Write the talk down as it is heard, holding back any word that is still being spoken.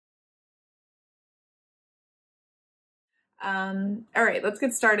All right, let's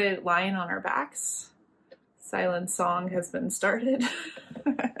get started lying on our backs. Silent song has been started.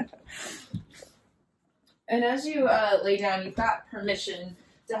 And as you lay down, you've got permission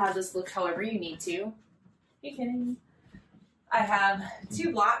to have this look however you need to. You kidding? I have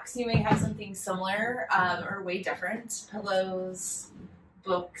 2 blocks. You may have something similar or way different. Pillows,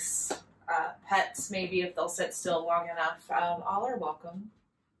 books, pets, maybe if they'll sit still long enough. All are welcome.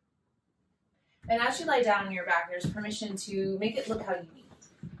 And as you lie down on your back, there's permission to make it look how you need.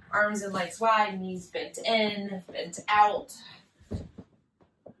 Arms and legs wide, knees bent in, bent out.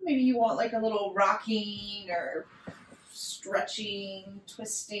 Maybe you want like a little rocking or stretching,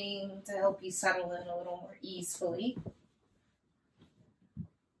 twisting to help you settle in a little more easily.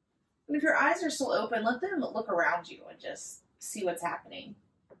 And if your eyes are still open, let them look around you and just see what's happening.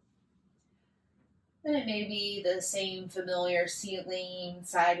 And it may be the same familiar ceiling,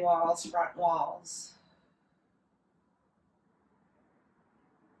 side walls, front walls.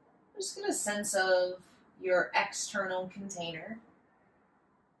 Just get a sense of your external container,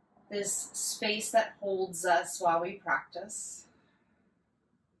 this space that holds us while we practice.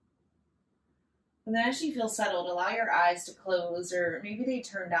 And then as you feel settled, allow your eyes to close, or maybe they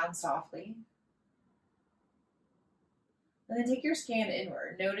turn down softly. And then take your scan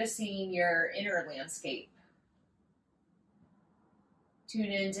inward, noticing your inner landscape. Tune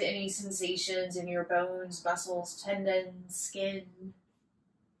into any sensations in your bones, muscles, tendons, skin.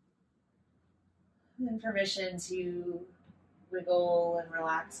 And permission to wiggle and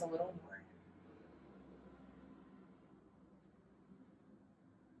relax a little more.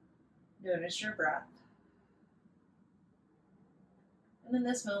 Notice your breath. And in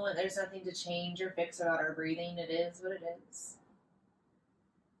this moment, there's nothing to change or fix about our breathing. It is what it is.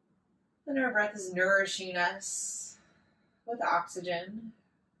 And our breath is nourishing us with oxygen,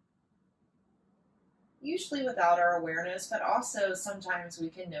 usually without our awareness, but also sometimes we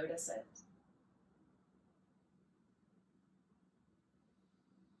can notice it.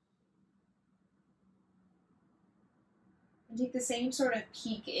 And take the same sort of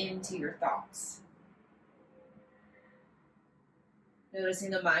peek into your thoughts.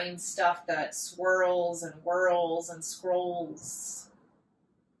 Noticing the mind stuff that swirls and whirls and scrolls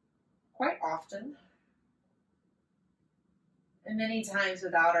quite often. And many times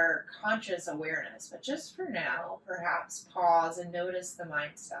without our conscious awareness. But just for now, perhaps pause and notice the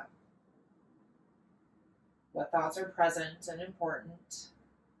mind stuff. What thoughts are present and important?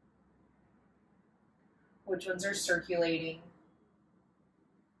 Which ones are circulating?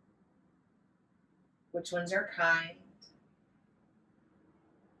 Which ones are kind?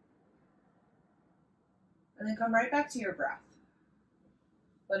 And then come right back to your breath.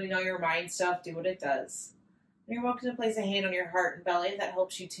 Letting all your mind stuff do what it does. And you're welcome to place a hand on your heart and belly. That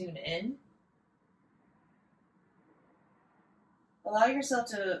helps you tune in. Allow yourself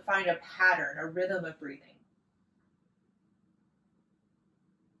to find a pattern, a rhythm of breathing.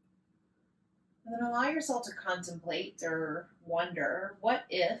 And then allow yourself to contemplate or wonder, what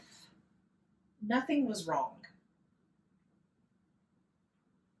if nothing was wrong?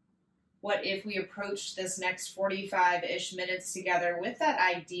 What if we approached this next 45-ish minutes together with that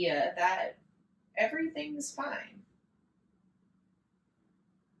idea that everything's fine?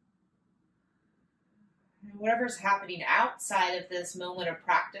 And whatever's happening outside of this moment of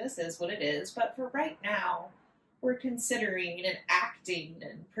practice is what it is, but for right now, we're considering and acting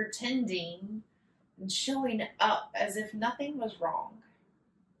and pretending and showing up as if nothing was wrong.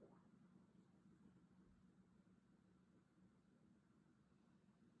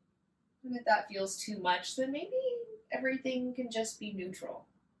 And if that feels too much, then maybe everything can just be neutral.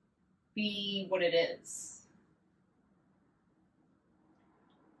 Be what it is.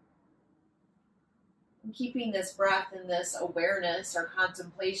 And keeping this breath and this awareness or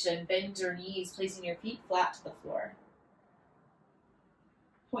contemplation, bend your knees, placing your feet flat to the floor.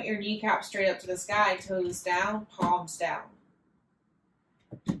 Point your kneecap straight up to the sky, toes down, palms down.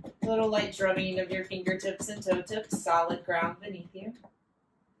 A little light drumming of your fingertips and toe tips, solid ground beneath you.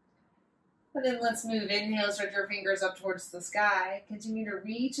 And then let's move. Inhale, stretch your fingers up towards the sky. Continue to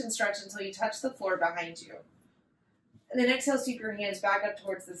reach and stretch until you touch the floor behind you. And then exhale, sweep your hands back up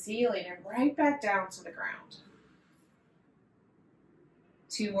towards the ceiling and right back down to the ground.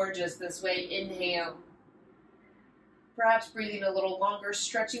 2 more just this way. Inhale. Perhaps breathing a little longer,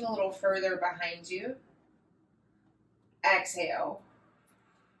 stretching a little further behind you. Exhale.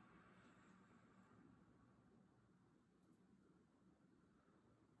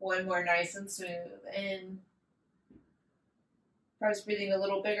 One more, nice and smooth. In. Perhaps breathing a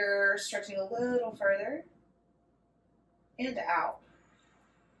little bigger, stretching a little further. And out.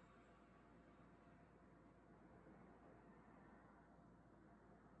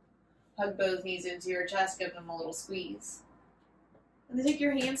 Hug both knees into your chest, give them a little squeeze. And then take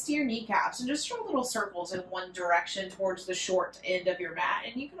your hands to your kneecaps and just draw little circles in one direction towards the short end of your mat.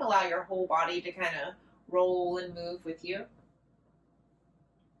 And you can allow your whole body to kind of roll and move with you.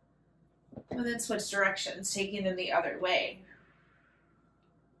 And then switch directions, taking them the other way.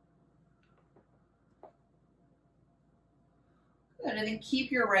 Good, and then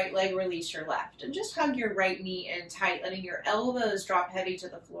keep your right leg, release your left. And just hug your right knee in tight, letting your elbows drop heavy to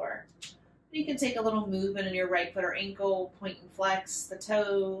the floor. You can take a little movement in your right foot or ankle, point and flex the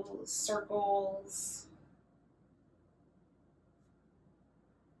toes, circles.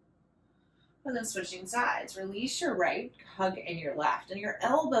 And then switching sides. Release your right, hug in your left. And your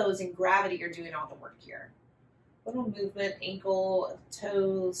elbows and gravity are doing all the work here. Little movement, ankle,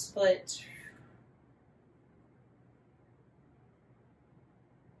 toes, foot.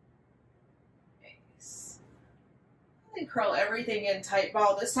 And curl everything in, tight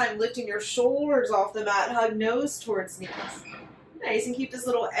ball. This time lifting your shoulders off the mat, hug nose towards knees. Nice, and keep this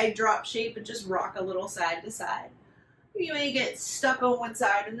little egg drop shape and just rock a little side to side. You may get stuck on one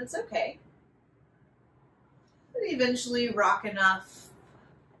side and it's okay. And eventually rock enough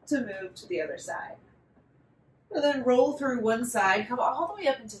to move to the other side. And then roll through one side, come all the way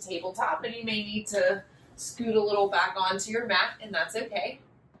up into tabletop, and you may need to scoot a little back onto your mat, and that's okay.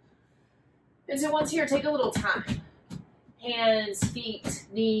 And so once here, take a little time. Hands, feet,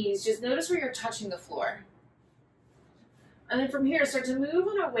 knees, just notice where you're touching the floor. And then from here, start to move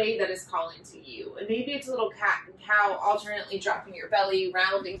in a way that is calling to you. And maybe it's a little cat and cow, alternately dropping your belly,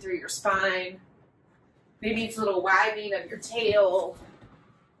 rounding through your spine. Maybe it's a little wagging of your tail.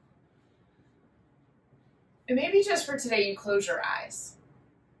 And maybe just for today, you close your eyes.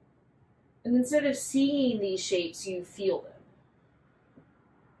 And instead of seeing these shapes, you feel them.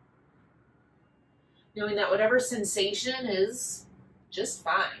 Knowing that whatever sensation is just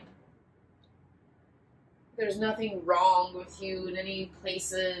fine. There's nothing wrong with you in any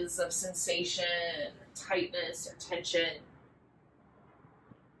places of sensation or tightness or tension.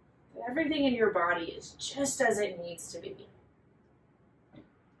 Everything in your body is just as it needs to be. A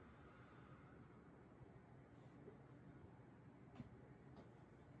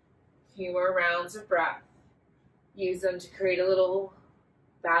few more rounds of breath. Use them to create a little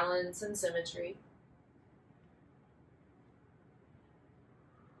balance and symmetry.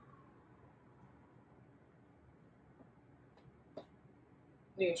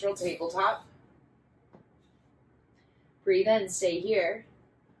 Neutral tabletop. Breathe in, stay here.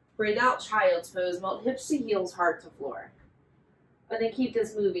 Breathe out, child's pose. Melt hips to heels, heart to floor. And then keep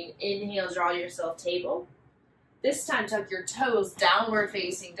this moving. Inhale, draw yourself table. This time, tuck your toes, downward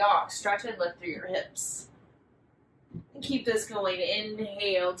facing dog. Stretch and lift through your hips. And keep this going.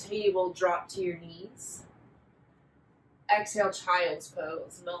 Inhale, table, drop to your knees. Exhale, child's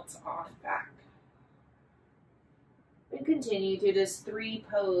pose. Melt on back. And continue through this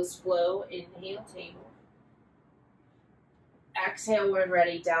 3-pose flow. Inhale, table. Exhale when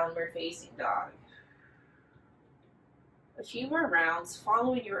ready, downward facing dog. A few more rounds,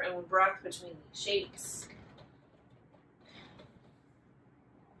 following your own breath between these shapes.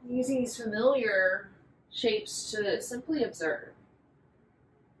 Using these familiar shapes to simply observe.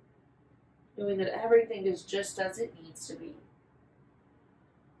 Knowing that everything is just as it needs to be.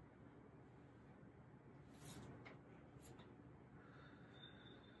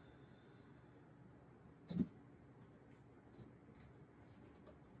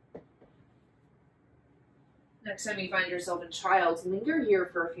 Next time you find yourself in child's, linger here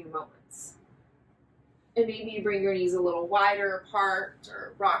for a few moments. And maybe you bring your knees a little wider apart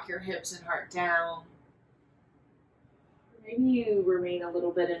or rock your hips and heart down. Maybe you remain a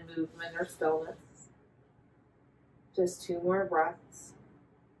little bit in movement or stillness. Just 2 more breaths.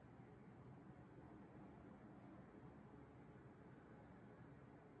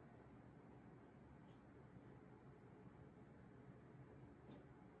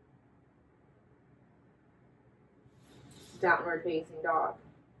 Downward facing dog.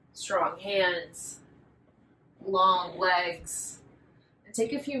 Strong hands, long legs. And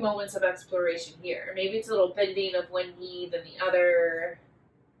take a few moments of exploration here. Maybe it's a little bending of one knee, then the other.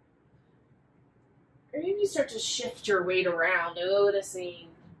 Or maybe you start to shift your weight around, noticing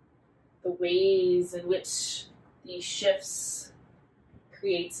the ways in which these shifts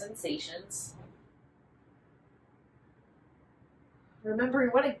create sensations.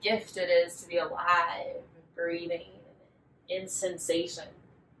 Remembering what a gift it is to be alive and breathing. In sensation,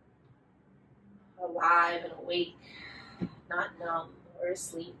 alive and awake, not numb or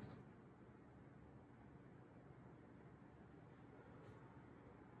asleep.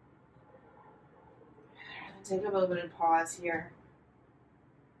 Take a moment and pause here.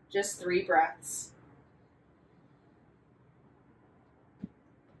 Just 3 breaths.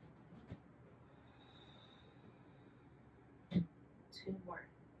 Two more.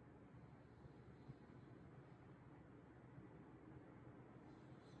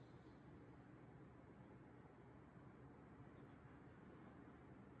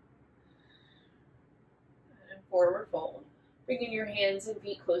 And forward fold. Bringing your hands and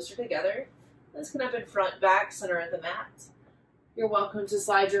feet closer together. Let's come up in front, back, center of the mat. You're welcome to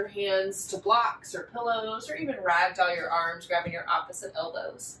slide your hands to blocks or pillows, or even ragdoll your arms, grabbing your opposite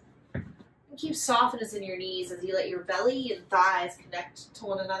elbows. And keep softness in your knees as you let your belly and thighs connect to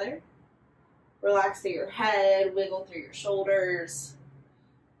one another. Relax through your head, wiggle through your shoulders.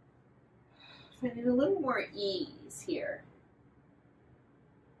 Finding a little more ease here.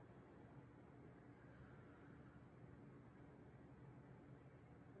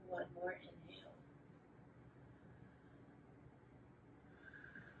 One more inhale.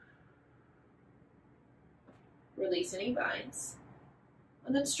 Release any binds.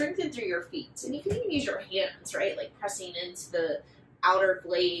 And then strengthen through your feet. And you can even use your hands, right? Like pressing into the outer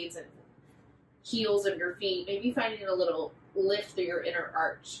blades and heels of your feet. Maybe finding a little lift through your inner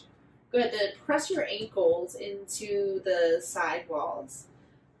arch. Good. Then press your ankles into the side walls.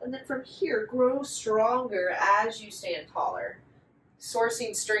 And then from here, grow stronger as you stand taller.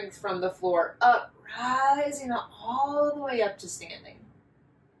 Sourcing strength from the floor up, rising all the way up to standing.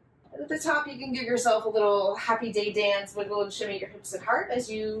 And at the top, you can give yourself a little happy day dance, wiggle and shimmy your hips and heart as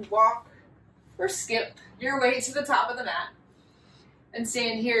you walk or skip your way to the top of the mat. And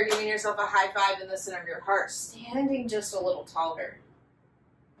stand here, giving yourself a high five in the center of your heart, standing just a little taller.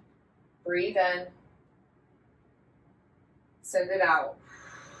 Breathe in. Send it out.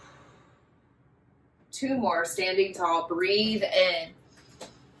 2 more, standing tall. Breathe in.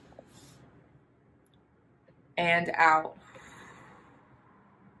 And out.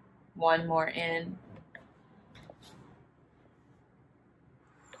 1 more in.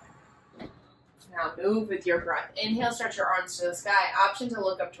 Now move with your breath. Inhale, stretch your arms to the sky. Option to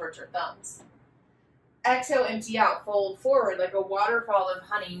look up towards your thumbs. Exhale, empty out. Fold forward like a waterfall of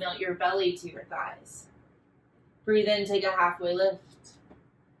honey. Melt your belly to your thighs. Breathe in, take a halfway lift.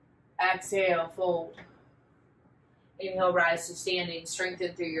 Exhale, fold. Inhale, rise to standing.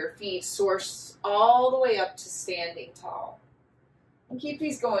 Strengthen through your feet. Source all the way up to standing tall. And keep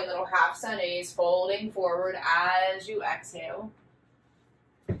these going, little half sunnies, folding forward as you exhale.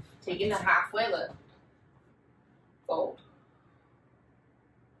 Taking the halfway lift. Fold.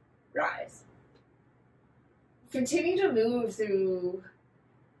 Rise. Continue to move through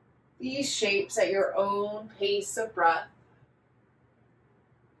these shapes at your own pace of breath.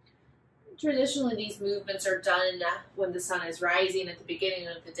 Traditionally, these movements are done when the sun is rising at the beginning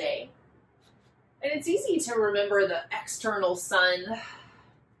of the day. And it's easy to remember the external sun.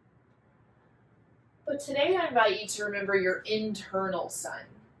 But today I invite you to remember your internal sun.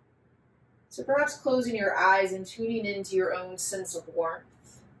 So perhaps closing your eyes and tuning into your own sense of warmth,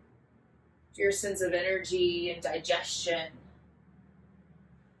 your sense of energy and digestion.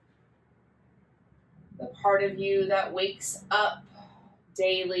 The part of you that wakes up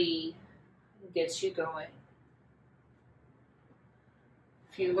daily and gets you going.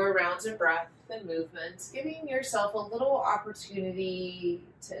 Fewer rounds of breath and movement, giving yourself a little opportunity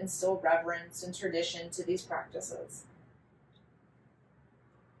to instill reverence and tradition to these practices.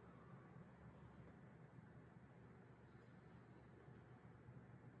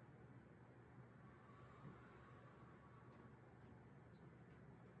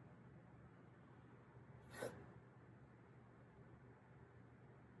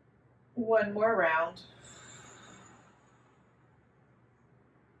 One more round.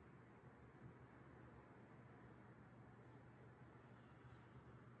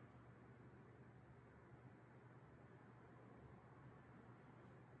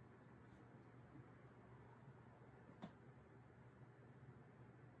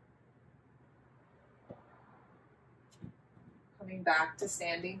 Coming back to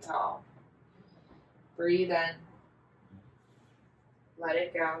standing tall. Breathe in. Let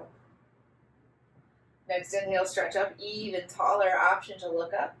it go. Next inhale, stretch up even taller. Option to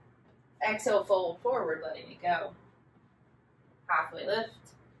look up. Exhale, fold forward, letting it go. Halfway lift.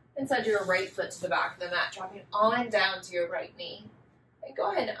 And send your right foot to the back of the mat, dropping on down to your right knee. And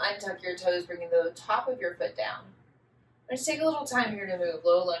go ahead and untuck your toes, bringing the top of your foot down. Just take a little time here to move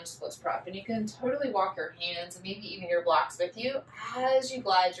low lunge split prep, and you can totally walk your hands and maybe even your blocks with you as you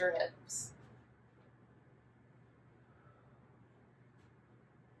glide your hips.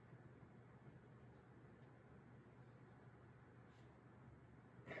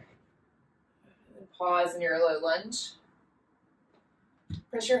 And pause in your low lunge.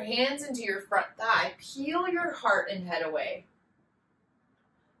 Press your hands into your front thigh. Peel your heart and head away.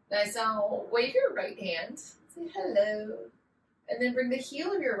 Nice. Now wave your right hand. Say hello. And then bring the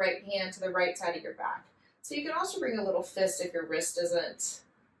heel of your right hand to the right side of your back. So you can also bring a little fist if your wrist isn't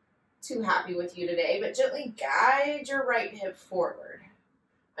too happy with you today, but gently guide your right hip forward.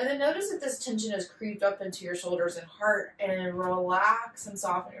 And then notice that this tension has creeped up into your shoulders and heart, and relax and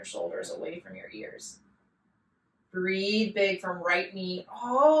soften your shoulders away from your ears. Breathe big from right knee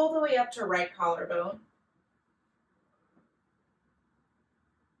all the way up to right collarbone.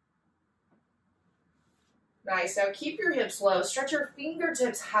 Nice. Now keep your hips low. Stretch your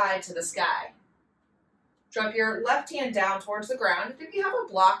fingertips high to the sky. Drop your left hand down towards the ground. If you have a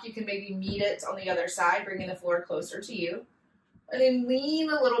block, you can maybe meet it on the other side, bringing the floor closer to you. And then lean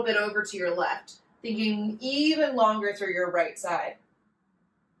a little bit over to your left, thinking even longer through your right side.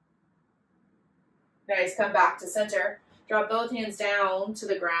 Nice. Come back to center. Drop both hands down to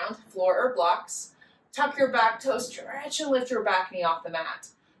the ground, floor or blocks. Tuck your back toe, stretch and lift your back knee off the mat.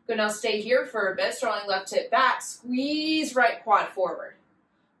 Good, now stay here for a bit, drawing left hip back, squeeze right quad forward.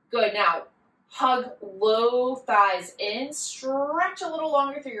 Good, now hug low thighs in, stretch a little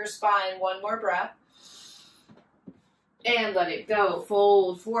longer through your spine, one more breath. And let it go,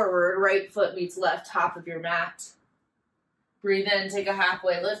 fold forward, right foot meets left, top of your mat. Breathe in, take a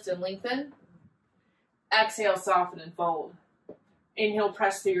halfway lift and lengthen. Exhale, soften and fold. Inhale,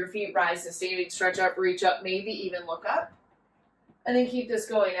 press through your feet, rise to standing, stretch up, reach up, maybe even look up. And then keep this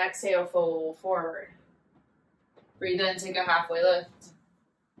going. Exhale, fold forward. Breathe in, take a halfway lift.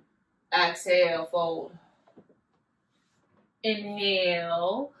 Exhale, fold.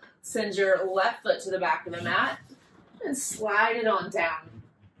 Inhale, send your left foot to the back of the mat and slide it on down.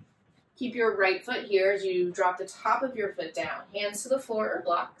 Keep your right foot here as you drop the top of your foot down. Hands to the floor or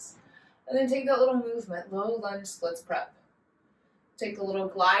blocks. And then take that little movement, low lunge splits prep. Take a little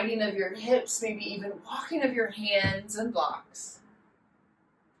gliding of your hips, maybe even walking of your hands and blocks.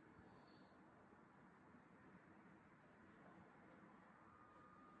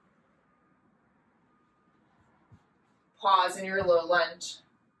 Pause in your low lunge.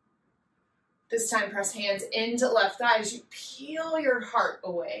 This time press hands into left thigh as you peel your heart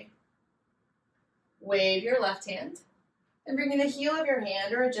away. Wave your left hand and bring in the heel of your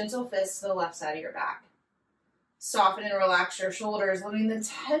hand or a gentle fist to the left side of your back. Soften and relax your shoulders, letting the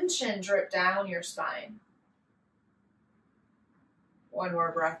tension drip down your spine. One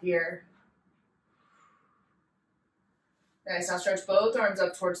more breath here. Nice, now stretch both arms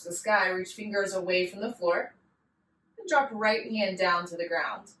up towards the sky, reach fingers away from the floor, and drop right hand down to the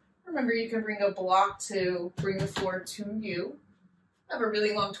ground. Remember, you can bring a block to bring the floor to you. I have a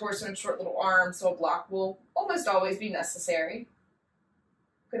really long torso and short little arm, so a block will almost always be necessary.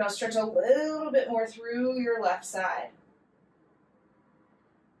 Good, now stretch a little bit more through your left side.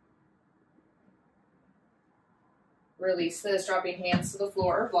 Release this, dropping hands to the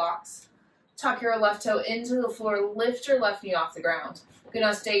floor or blocks. Tuck your left toe into the floor, lift your left knee off the ground. Good,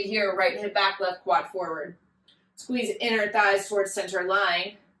 now stay here, right hip back, left quad forward. Squeeze inner thighs towards center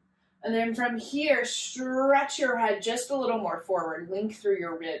line. And then from here, stretch your head just a little more forward. Link through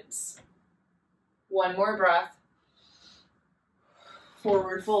your ribs. One more breath.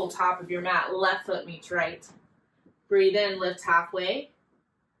 Forward fold, top of your mat. Left foot meets right. Breathe in, lift halfway.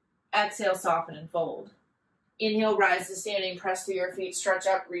 Exhale, soften and fold. Inhale, rise to standing. Press through your feet, stretch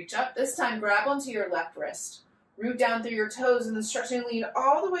up, reach up. This time, grab onto your left wrist. Root down through your toes and then stretch and lean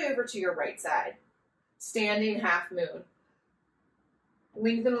all the way over to your right side. Standing half moon.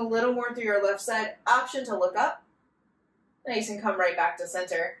 Lengthen a little more through your left side. Option to look up. Nice, and come right back to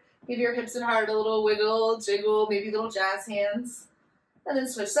center. Give your hips and heart a little wiggle, jiggle, maybe little jazz hands. And then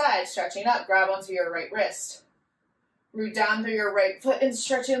switch sides, stretching up. Grab onto your right wrist. Root down through your right foot and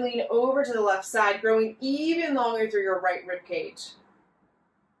stretch and lean over to the left side, growing even longer through your right rib cage.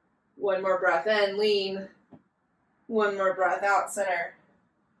 One more breath in, lean. One more breath out, center.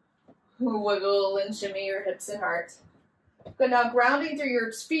 Wiggle and shimmy your hips and heart. Good, now grounding through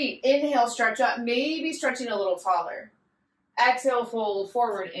your feet. Inhale, stretch up, maybe stretching a little taller. Exhale, fold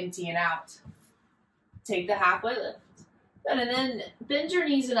forward, empty and out. Take the halfway lift. Good, and then bend your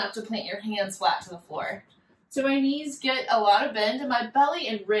knees enough to plant your hands flat to the floor. So my knees get a lot of bend and my belly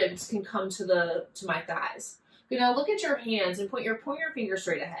and ribs can come to my thighs. Good, now look at your hands and point your finger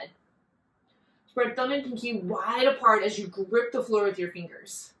straight ahead. Spread thumb and pinky wide apart as you grip the floor with your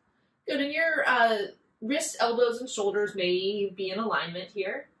fingers. Good, and your wrists, elbows, and shoulders may be in alignment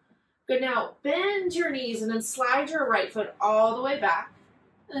here. Good, now bend your knees and then slide your right foot all the way back.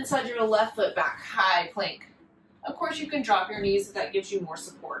 And then slide your left foot back, high plank. Of course, you can drop your knees if that gives you more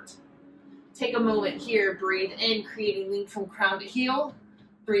support. Take a moment here, breathe in, creating length from crown to heel.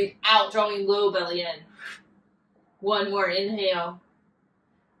 Breathe out, drawing low belly in. One more, inhale.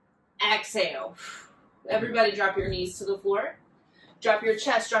 Exhale. Everybody drop your knees to the floor. Drop your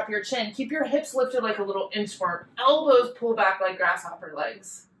chest, drop your chin. Keep your hips lifted like a little inchworm. Elbows pull back like grasshopper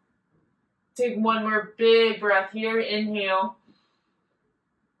legs. Take one more big breath here. Inhale.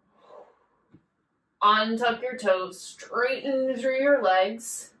 Untuck your toes. Straighten through your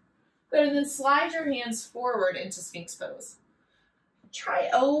legs. Good, and then slide your hands forward into Sphinx pose. Try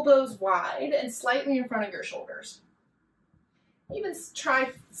elbows wide and slightly in front of your shoulders. Even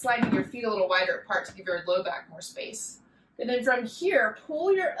try sliding your feet a little wider apart to give your low back more space. And then from here,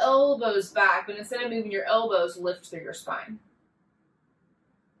 pull your elbows back, but instead of moving your elbows, lift through your spine.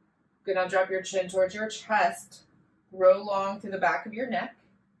 Good, now drop your chin towards your chest. Roll long through the back of your neck.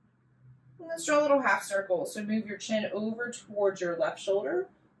 And let's draw a little half circle. So move your chin over towards your left shoulder.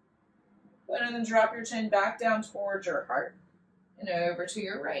 And then drop your chin back down towards your heart. And over to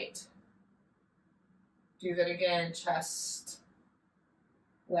your right. Do that again. Chest,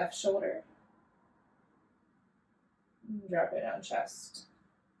 left shoulder. Drop it down, chest,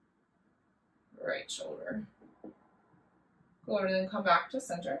 right shoulder. Go and then come back to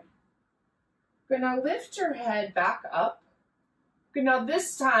center. Good, now lift your head back up. Good, now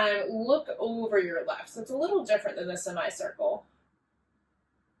this time look over your left. So it's a little different than the semicircle.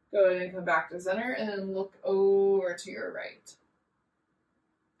 Go ahead and come back to center and then look over to your right.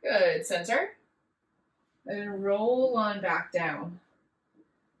 Good, center. And roll on back down.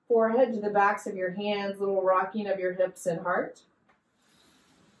 Forehead to the backs of your hands, little rocking of your hips and heart.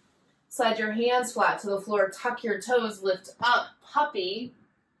 Slide your hands flat to the floor, tuck your toes, lift up, puppy.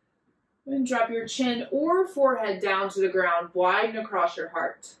 And drop your chin or forehead down to the ground, widen across your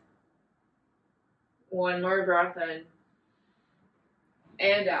heart. One more breath in.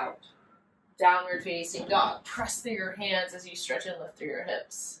 And out. Downward facing dog. Press through your hands as you stretch and lift through your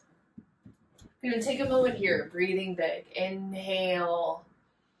hips. You're going to take a moment here, breathing big. Inhale.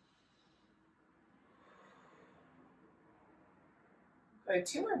 Good.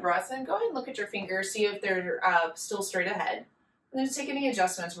 2 more breaths in. Go ahead and look at your fingers, see if they're still straight ahead. And then just take any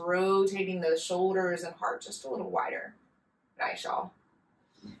adjustments, rotating the shoulders and heart just a little wider. Nice, y'all.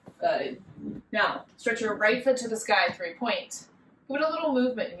 Good. Now, stretch your right foot to the sky, 3-point. Give it a little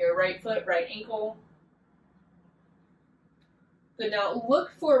movement here. Right foot, right ankle. Good. Now,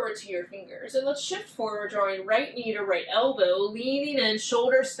 look forward to your fingers. And let's shift forward, drawing right knee to right elbow, leaning in,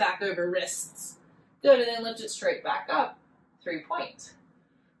 shoulders stack over wrists. Good. And then lift it straight back up. 3-point.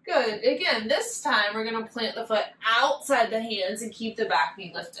 Good. Again, this time we're going to plant the foot outside the hands and keep the back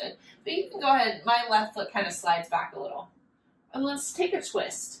knee lifted. But you can go ahead. My left foot kind of slides back a little. And let's take a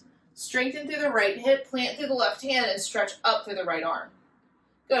twist. Strengthen through the right hip, plant through the left hand, and stretch up through the right arm.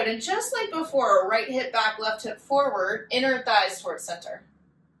 Good. And just like before, right hip back, left hip forward, inner thighs towards center.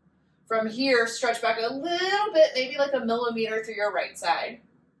 From here, stretch back a little bit, maybe like a millimeter through your right side.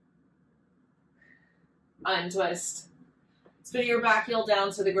 Untwist. Spin your back heel down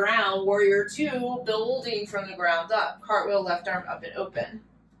to the ground. Warrior 2, building from the ground up. Cartwheel, left arm up and open.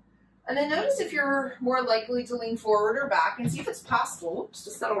 And then notice if you're more likely to lean forward or back and see if it's possible to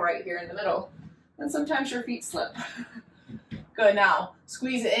settle right here in the middle. And sometimes your feet slip. Good. Now,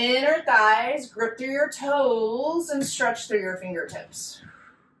 squeeze inner thighs, grip through your toes, and stretch through your fingertips.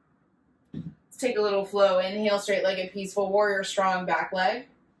 Let's take a little flow. Inhale, straight-legged, peaceful warrior, strong back leg.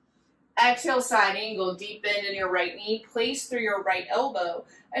 Exhale, side angle, deep bend in your right knee, place through your right elbow,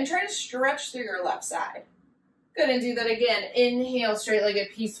 and try to stretch through your left side. Good, and do that again. Inhale, straight-legged,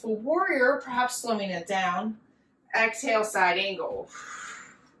 peaceful warrior, perhaps slowing it down. Exhale, side angle.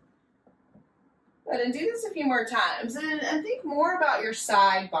 Good, and do this a few more times, and think more about your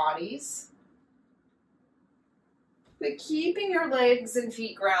side bodies. But keeping your legs and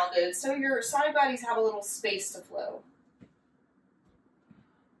feet grounded so your side bodies have a little space to flow.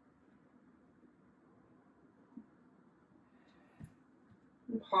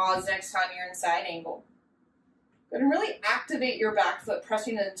 Pause next time you're in side angle. Good, and really activate your back foot,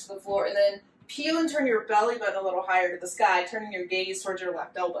 pressing into the floor, and then peel and turn your belly button a little higher to the sky, turning your gaze towards your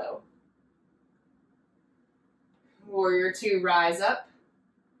left elbow. Warrior 2, rise up.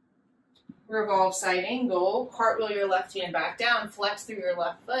 Revolve side angle, cartwheel your left hand back down, flex through your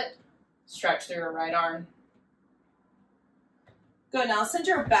left foot, stretch through your right arm. Good, now send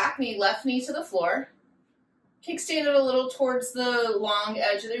your back knee, left knee to the floor. Kickstand it a little towards the long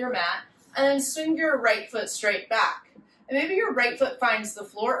edge of your mat, and then swing your right foot straight back. And maybe your right foot finds the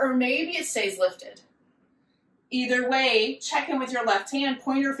floor, or maybe it stays lifted. Either way, check in with your left hand,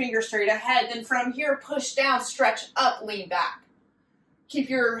 point your finger straight ahead, then from here, push down, stretch up, lean back. Keep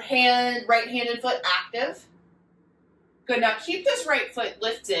your right-handed foot active. Good, now keep this right foot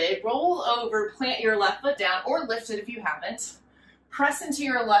lifted. Roll over, plant your left foot down, or lift it if you haven't. Press into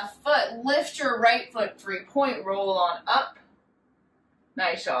your left foot, lift your right foot, 3-point, roll on up.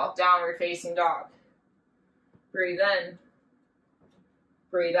 Nice, y'all. Downward facing dog. Breathe in.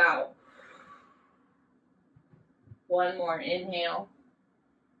 Breathe out. One more, inhale.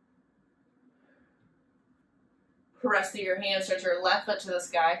 Press through your hands, stretch your left foot to the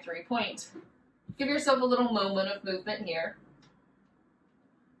sky, 3-point. Give yourself a little moment of movement here.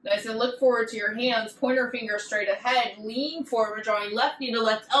 Nice, and look forward to your hands, pointer finger straight ahead, lean forward, drawing left knee to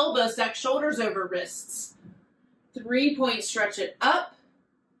left elbow, stack shoulders over wrists. 3-point, stretch it up.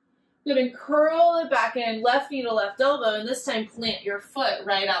 Good, and curl it back in, left knee to left elbow, and this time plant your foot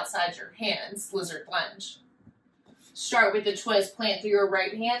right outside your hands, lizard lunge. Start with the twist, plant through your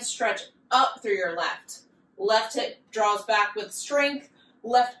right hand, stretch up through your left. Left hip draws back with strength,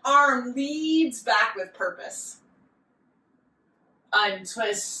 left arm leads back with purpose.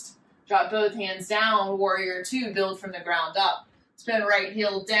 Untwist, drop both hands down, warrior 2, build from the ground up. Spin right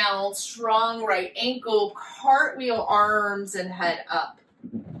heel down, strong right ankle, cartwheel arms and head up.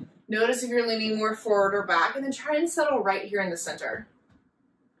 Notice if you're leaning more forward or back, and then try and settle right here in the center.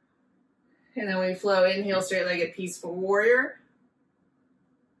 And then we flow, inhale, straight-legged peaceful warrior.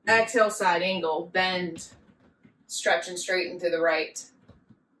 Exhale, side angle, bend, stretch and straighten to the right.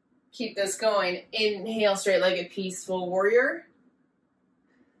 Keep this going. Inhale, straight-legged peaceful warrior.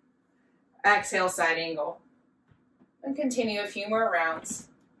 Exhale, side angle. And continue a few more rounds.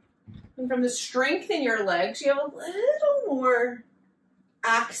 And from the strength in your legs, you have a little more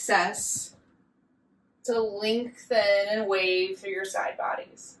access to lengthen and wave through your side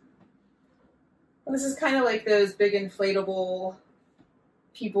bodies. And this is kind of like those big inflatable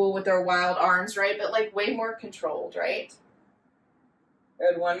people with their wild arms, right? But like way more controlled, right?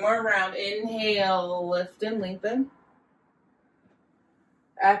 Good, one more round. Inhale, lift and lengthen.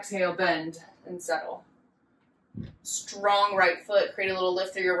 Exhale, bend and settle. Strong right foot, create a little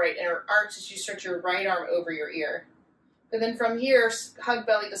lift through your right inner arch as you stretch your right arm over your ear. And then from here, hug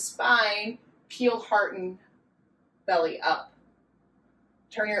belly to spine, peel heart and belly up.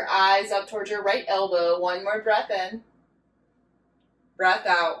 Turn your eyes up towards your right elbow. One more breath in. Breath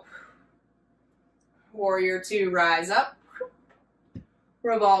out. Warrior 2, rise up.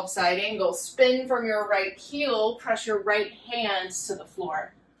 Revolve side angle. Spin from your right heel. Press your right hands to the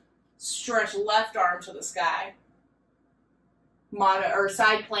floor. Stretch left arm to the sky.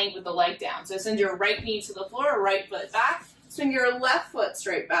 Side plank with the leg down. So send your right knee to the floor, right foot back. Swing your left foot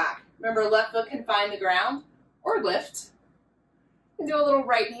straight back. Remember, left foot can find the ground or lift. And do a little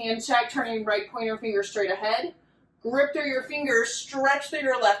right hand check, turning right pointer finger straight ahead. Grip through your fingers, stretch through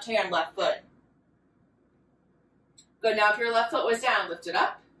your left hand, left foot. Good, now if your left foot was down, lift it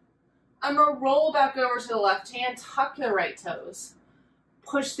up. I'm going to roll back over to the left hand, tuck the right toes.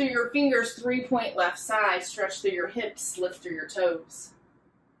 Push through your fingers, 3-point left side, stretch through your hips, lift through your toes.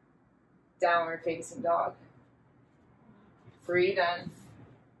 Downward facing dog. Breathe in.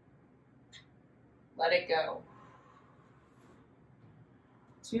 Let it go.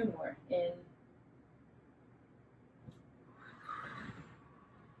 2 more. In.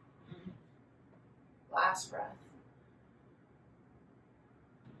 Last breath.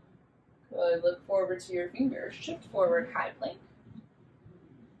 Good. Look forward to your fingers. Shift forward, high plank.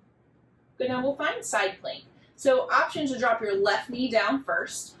 Good. Now we'll find side plank. So options to drop your left knee down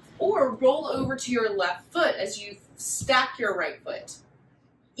first, or roll over to your left foot as you stack your right foot.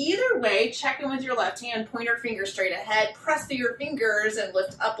 Either way, check in with your left hand, pointer finger straight ahead, press through your fingers and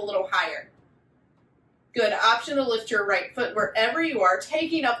lift up a little higher. Good. Option to lift your right foot wherever you are,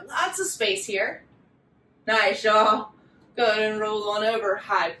 taking up lots of space here. Nice, y'all. Good, and roll on over,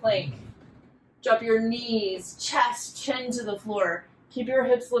 high plank. Drop your knees, chest, chin to the floor. Keep your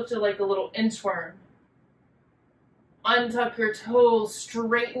hips lifted like a little inchworm. Untuck your toes,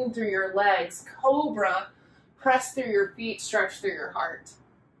 straighten through your legs. Cobra, press through your feet, stretch through your heart.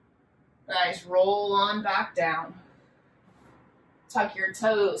 Nice, roll on back down. Tuck your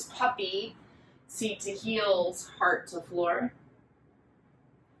toes, puppy, seat to heels, heart to floor.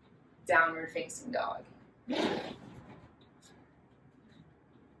 Downward facing dog.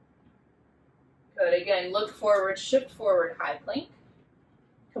 Good, again, look forward, shift forward, high plank.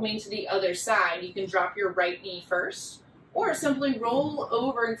 Coming to the other side, you can drop your right knee first, or simply roll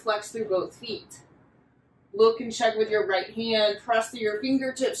over and flex through both feet. Look and check with your right hand, press through your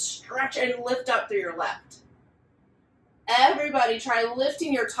fingertips, stretch and lift up through your left. Everybody try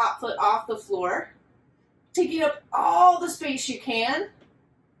lifting your top foot off the floor, taking up all the space you can.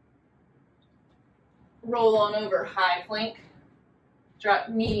 Roll on over, high plank. Drop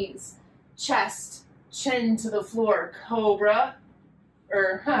knees, chest, Chin to the floor, cobra.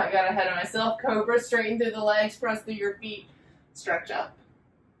 I got ahead of myself. Cobra, straighten through the legs, press through your feet, stretch up.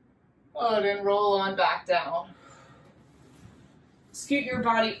 Oh, then roll on back down. Scoot your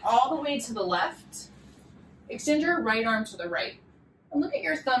body all the way to the left. Extend your right arm to the right. And look at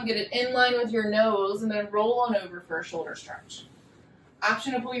your thumb, get it in line with your nose, and then roll on over for a shoulder stretch.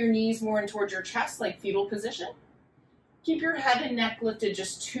 Option to pull your knees more in towards your chest, like fetal position. Keep your head and neck lifted,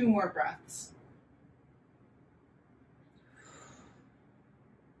 just 2 more breaths.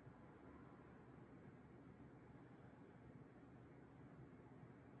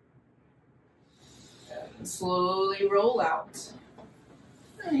 And slowly roll out.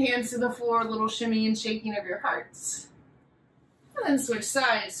 And hands to the floor, a little shimmy and shaking of your hearts. And then switch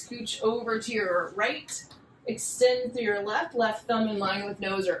sides, scooch over to your right, extend through your left, left thumb in line with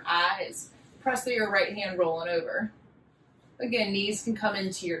nose or eyes. Press through your right hand, rolling over. Again, knees can come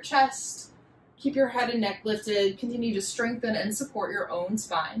into your chest. Keep your head and neck lifted. Continue to strengthen and support your own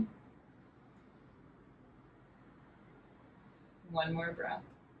spine. 1 more breath.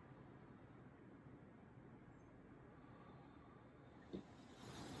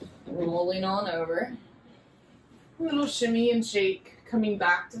 Rolling on over. A little shimmy and shake, coming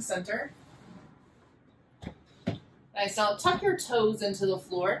back to center. Nice. Now tuck your toes into the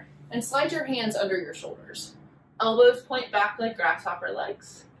floor and slide your hands under your shoulders. Elbows point back like grasshopper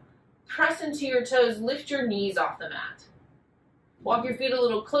legs. Press into your toes, lift your knees off the mat. Walk your feet a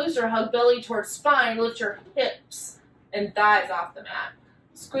little closer, hug belly towards spine, lift your hips and thighs off the mat.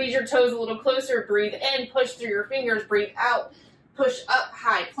 Squeeze your toes a little closer, breathe in, push through your fingers, breathe out. Push up,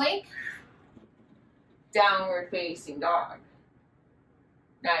 high plank, downward facing dog.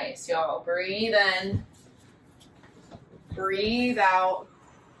 Nice, y'all. Breathe in, breathe out.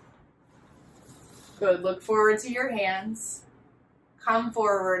 Good, look forward to your hands. Come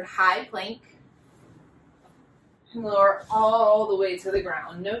forward, high plank. Lower all the way to the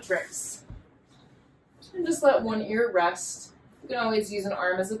ground, no tricks. And just let one ear rest. You can always use an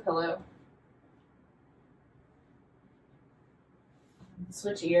arm as a pillow.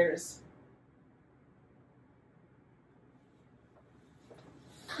 Switch ears.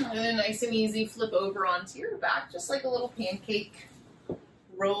 And then nice and easy, flip over onto your back, just like a little pancake.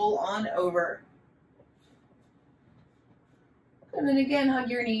 Roll on over. And then again, hug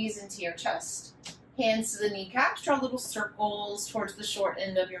your knees into your chest. Hands to the kneecaps, draw little circles towards the short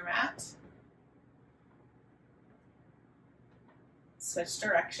end of your mat. Switch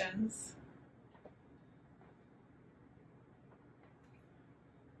directions.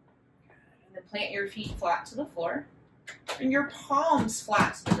 And then plant your feet flat to the floor. And your palms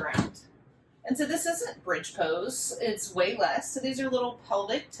flat to the ground. And so this isn't bridge pose, it's way less. So these are little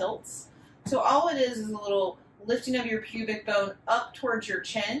pelvic tilts. So all it is a little lifting of your pubic bone up towards your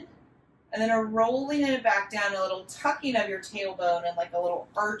chin, and then a rolling it back down, a little tucking of your tailbone, and like a little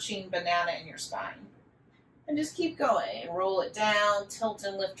arching banana in your spine. And just keep going. Roll it down, tilt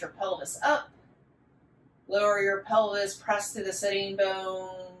and lift your pelvis up. Lower your pelvis, press through the sitting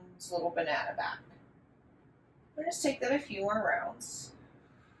bones, little banana back. We'll just take that a few more rounds.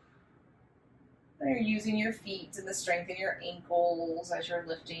 And you're using your feet and the strength in your ankles as you're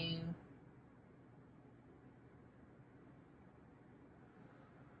lifting.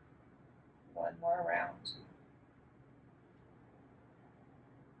 One more round.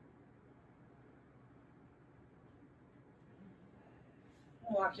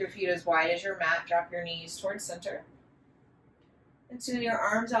 Walk your feet as wide as your mat. Drop your knees towards center. And swing your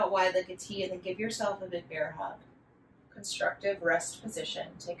arms out wide like a T, and then give yourself a big bear hug. Constructive rest position.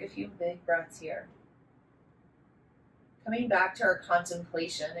 Take a few big breaths here. Coming back to our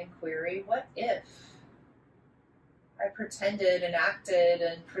contemplation and query, what if I pretended and acted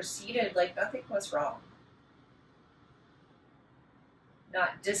and proceeded like nothing was wrong?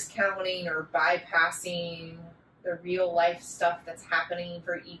 Not discounting or bypassing the real life stuff that's happening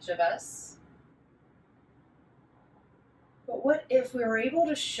for each of us. But what if we were able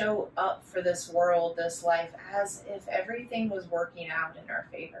to show up for this world, this life, as if everything was working out in our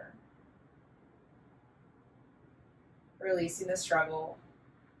favor? Releasing the struggle.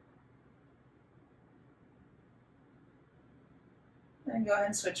 And go ahead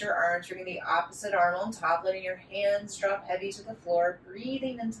and switch your arms, bringing the opposite arm on top, letting your hands drop heavy to the floor,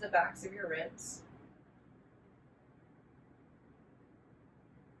 breathing into the backs of your ribs.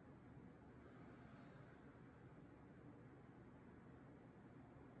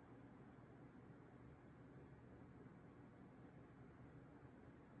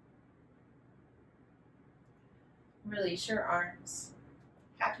 Release your arms.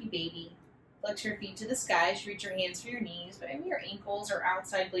 Happy baby. Flex your feet to the sky. Just reach your hands for your knees, but maybe your ankles or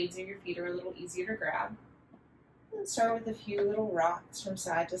outside blades of your feet are a little easier to grab. And start with a few little rocks from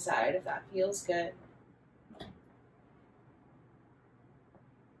side to side if that feels good. And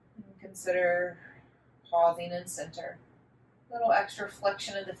consider pausing in center. A little extra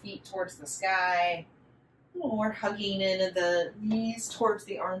flexion of the feet towards the sky. A little more hugging in of the knees towards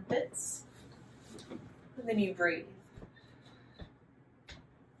the armpits. And then you breathe.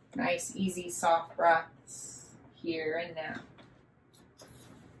 Nice, easy, soft breaths here and now.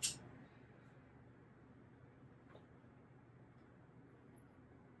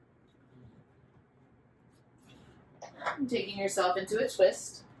 And taking yourself into a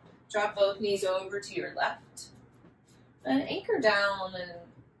twist. Drop both knees over to your left. And anchor down and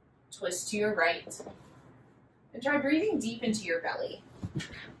twist to your right. And try breathing deep into your belly.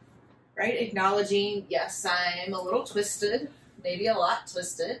 Right? Acknowledging, yes, I'm a little twisted. Maybe a lot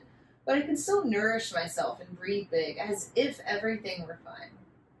twisted, but I can still nourish myself and breathe big as if everything were fine.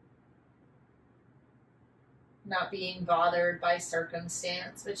 Not being bothered by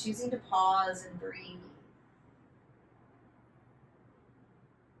circumstance, but choosing to pause and breathe.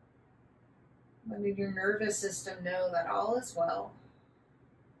 Letting your nervous system know that all is well.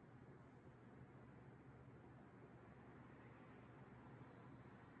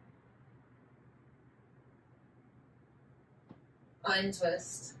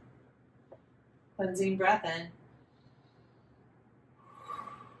 Untwist. Cleansing breath in.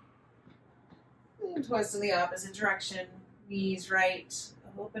 And twist in the opposite direction. Knees right.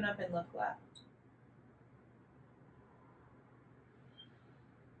 Open up and look left.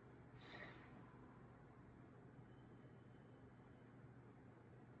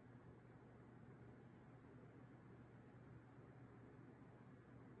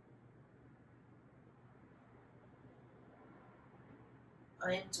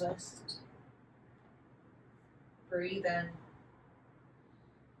 Untwist. Breathe in. And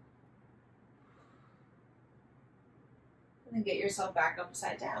then get yourself back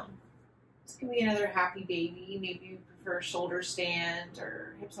upside down. This can be another happy baby. Maybe you prefer a shoulder stand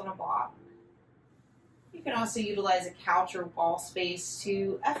or hips on a block. You can also utilize a couch or wall space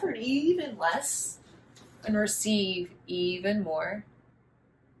to effort even less and receive even more.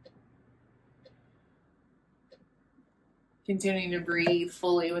 Continuing to breathe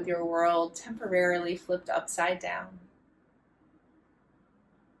fully with your world temporarily flipped upside down.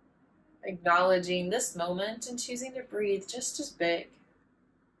 Acknowledging this moment and choosing to breathe just as big.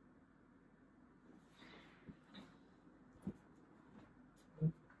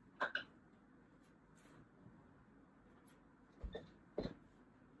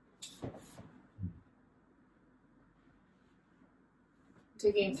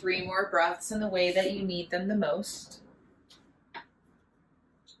 Taking 3 more breaths in the way that you need them the most.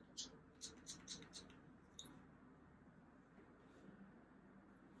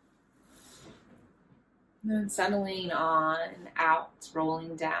 And then settling on, out,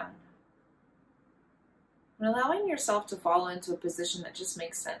 rolling down. And allowing yourself to fall into a position that just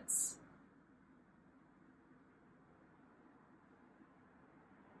makes sense.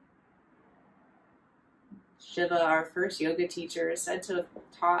 Shiva, our first yoga teacher, is said to have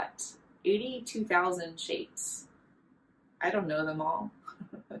taught 82,000 shapes. I don't know them all.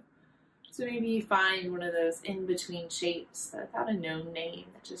 So maybe you find one of those in-between shapes without a known name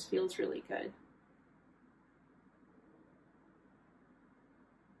that just feels really good.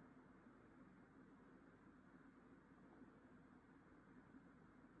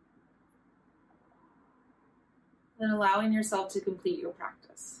 And allowing yourself to complete your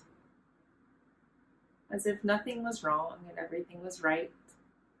practice. As if nothing was wrong and everything was right.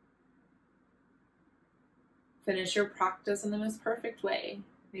 Finish your practice in the most perfect way.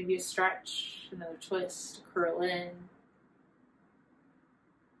 Maybe a stretch, another twist, curl in.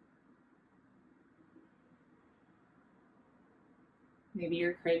 Maybe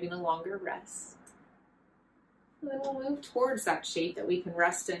you're craving a longer rest. And then we'll move towards that shape that we can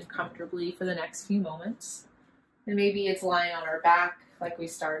rest in comfortably for the next few moments. And maybe it's lying on our back like we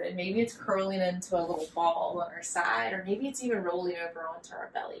started. Maybe it's curling into a little ball on our side, or maybe it's even rolling over onto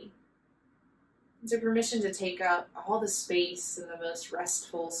our belly. It's a permission to take up all the space in the most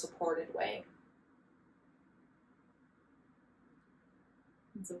restful, supported way.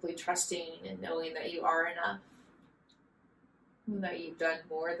 And simply trusting and knowing that you are enough, and that you've done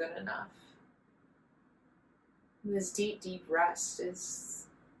more than enough. And this deep, deep rest is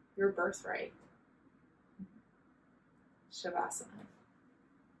your birthright. Shavasana.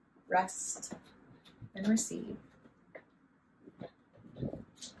 Rest and receive.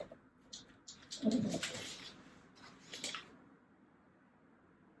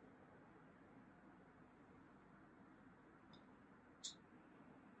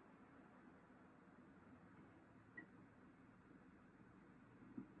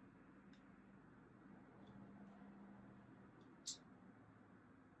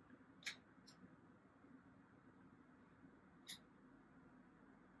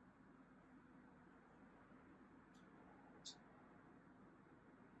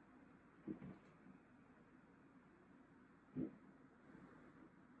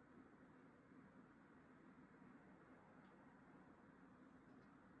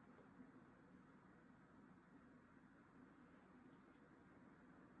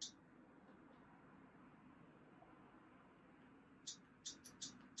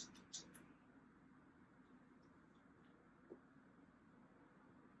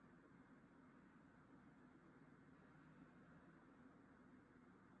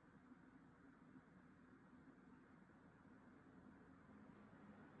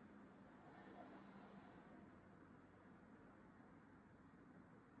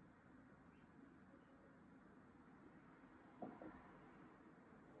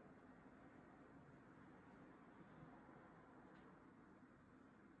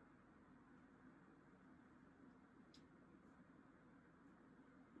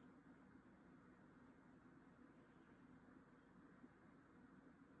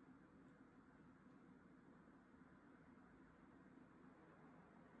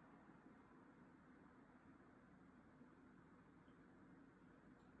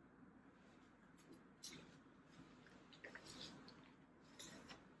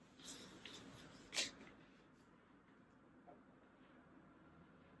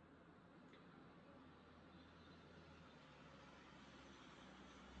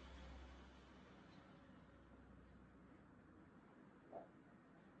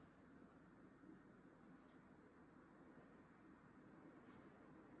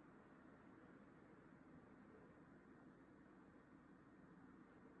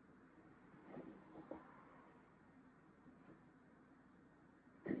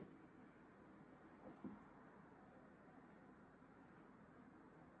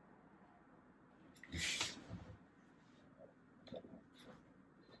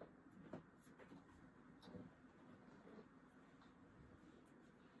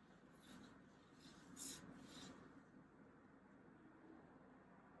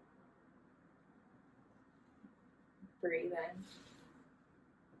 Breathe in.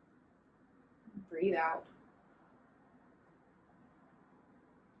 Breathe out.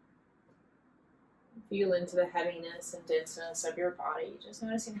 Feel into the heaviness and denseness of your body, just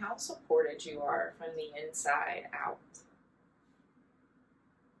noticing how supported you are from the inside out.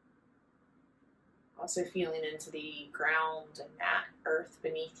 Also feeling into the ground and that earth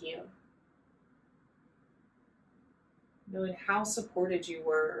beneath you. Knowing how supported you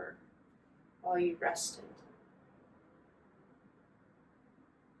were while you rested.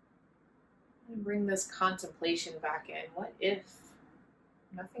 And bring this contemplation back in. What if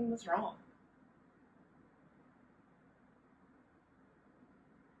nothing was wrong?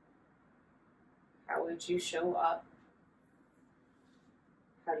 How would you show up?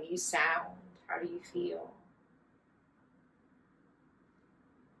 How do you sound? How do you feel?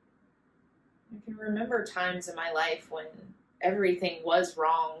 I can remember times in my life when everything was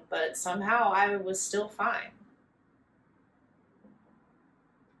wrong, but somehow I was still fine.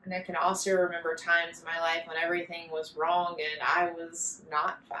 And I can also remember times in my life when everything was wrong and I was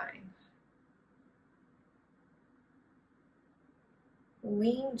not fine.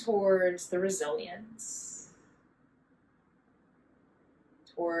 Lean towards the resilience,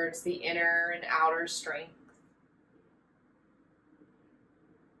 towards the inner and outer strength,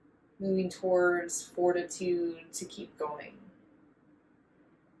 moving towards fortitude to keep going.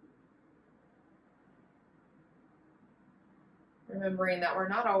 Remembering that we're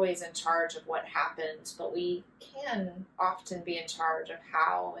not always in charge of what happens, but we can often be in charge of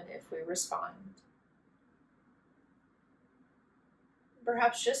how and if we respond.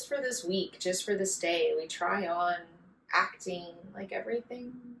 Perhaps just for this week, just for this day, we try on acting like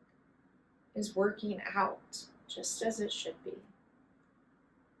everything is working out just as it should be.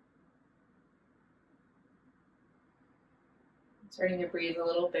 Starting to breathe a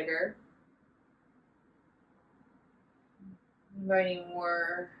little bigger. Inviting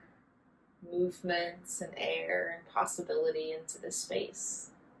more movements and air and possibility into this space.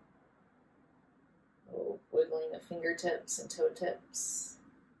 Wiggling the fingertips and toe tips.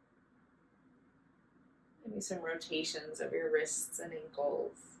 Maybe some rotations of your wrists and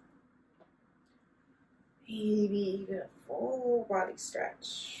ankles. Maybe even a full body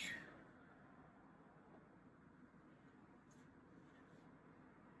stretch.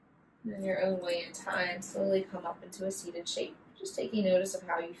 And in your own way and time, slowly come up into a seated shape. Just taking notice of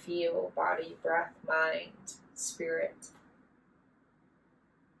how you feel, body, breath, mind, spirit.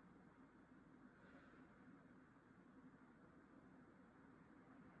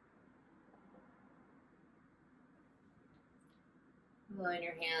 Allowing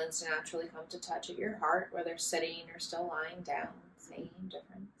your hands to naturally come to touch at your heart, whether sitting or still lying down. Same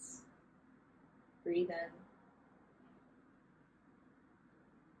difference. Breathe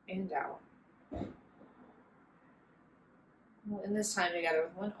in and out. Well, in this time together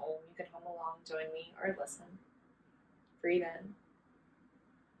with one Om, you can hum along, join me, or listen. Breathe in.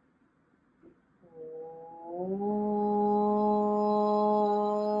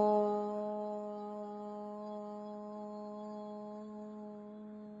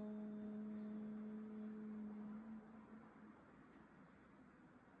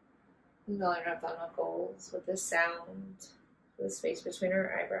 Line up on knuckles with the sound, the space between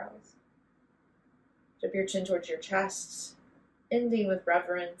our eyebrows. Dip your chin towards your chest, ending with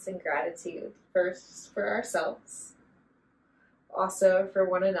reverence and gratitude, first for ourselves, also for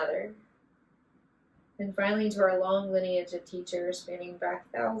one another, and finally to our long lineage of teachers spanning back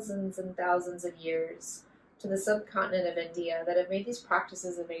thousands and thousands of years to the subcontinent of India that have made these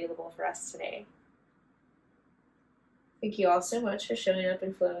practices available for us today. Thank you all so much for showing up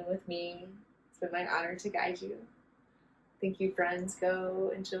and flowing with me. It's been my honor to guide you. Thank you, friends.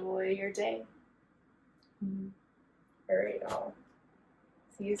 Go enjoy your day. All right, all.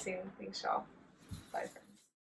 See you soon. Thanks, y'all. Bye.